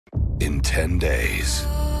in 10 days.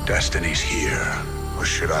 Destiny's here, or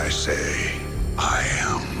should I say, I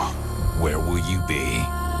am. Where will you be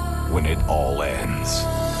when it all ends?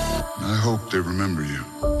 I hope they remember you.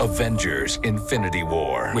 Avengers: Infinity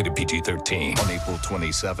War. Rated PG-13 on April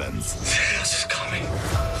 27th. Thanos is coming.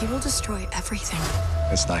 He will destroy everything.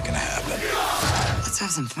 It's not gonna happen. Let's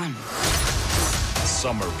have some fun.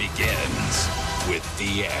 Summer begins with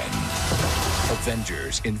the end.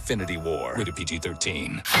 Avengers: Infinity War. Rated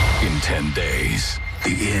PG-13. In 10 days.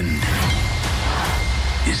 The end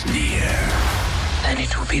is near. And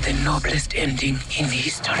it will be the noblest ending in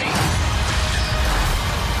history.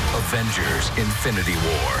 Avengers: Infinity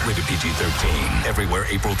War. Rated PG-13. Everywhere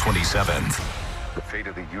April 27th. The fate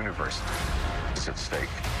of the universe is at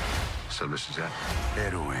stake. So this is it.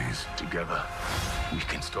 Héroes. Together, we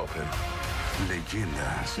can stop him.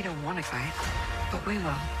 Leyendas. We don't want to fight, but we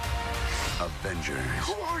will. Avengers.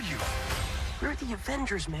 Who are you? We're the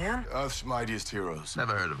Avengers, man. Earth's mightiest heroes.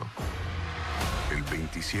 Never heard of him. El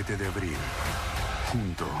 27 de abril.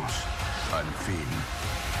 Juntos. Al fin.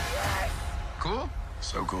 Cool?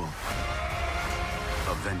 So cool.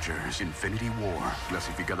 Avengers: Infinity War.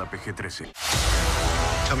 Clasificada PG-13.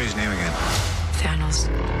 Tell me his name again. Thanos.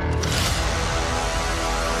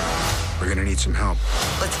 We're gonna need some help.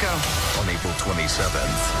 Let's go. On April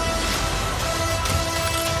 27th.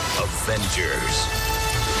 Avengers.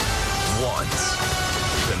 Once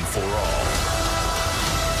and for all.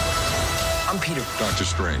 I'm Peter. Doctor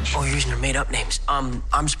Strange. Oh, you're using your made-up names.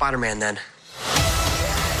 I'm Spider-Man then.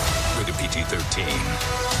 Rated PG-13.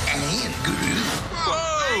 And Groot.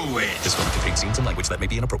 Whoa! Wait. This film contains scenes and language that may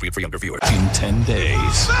be inappropriate for younger viewers. In 10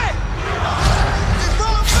 days.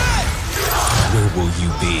 Where will you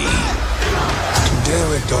be Today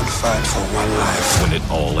we don't fight for one life. when it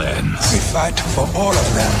all ends? We fight for all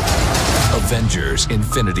of them. Avengers: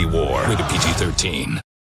 Infinity War. Rated PG-13.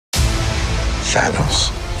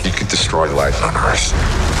 Thanos. You could destroy life on Earth.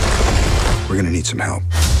 We're gonna need some help.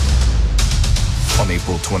 On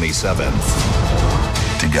April 27th.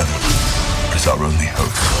 Together is our only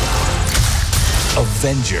hope.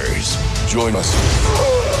 Avengers. Join us.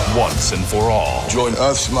 Once and for all. Join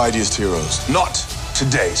Earth's mightiest heroes. Not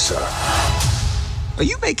today, sir. Are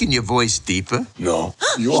you making your voice deeper? No.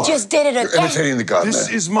 You He are. just did it again. You're imitating the god. This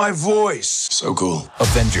is my voice. So cool.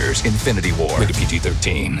 Avengers: Infinity War. Rated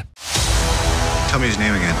PG-13. Tell me his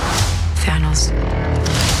name again. Thanos.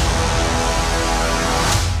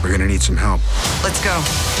 We're gonna need some help. Let's go.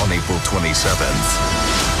 On April 27th.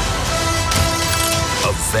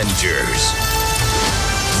 Avengers.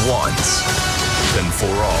 Once and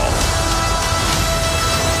for all.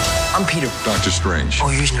 I'm Peter. Doctor Strange. Oh,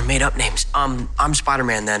 you're using your made-up names. I'm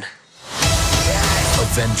Spider-Man then.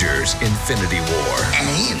 Avengers: Infinity War.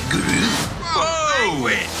 And Groot. Whoa!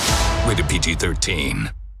 Wait. Rated PG-13.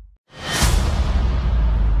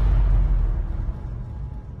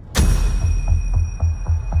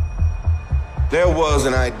 There was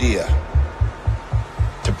an idea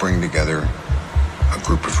To bring together a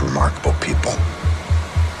group of remarkable people.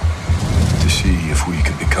 to see if we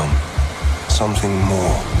could become something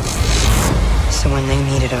more. So when they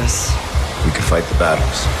needed us, We could fight the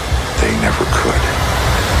battles. They never could.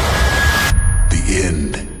 The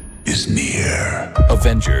end is near.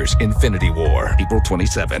 Avengers: Infinity War. April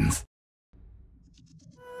 27th.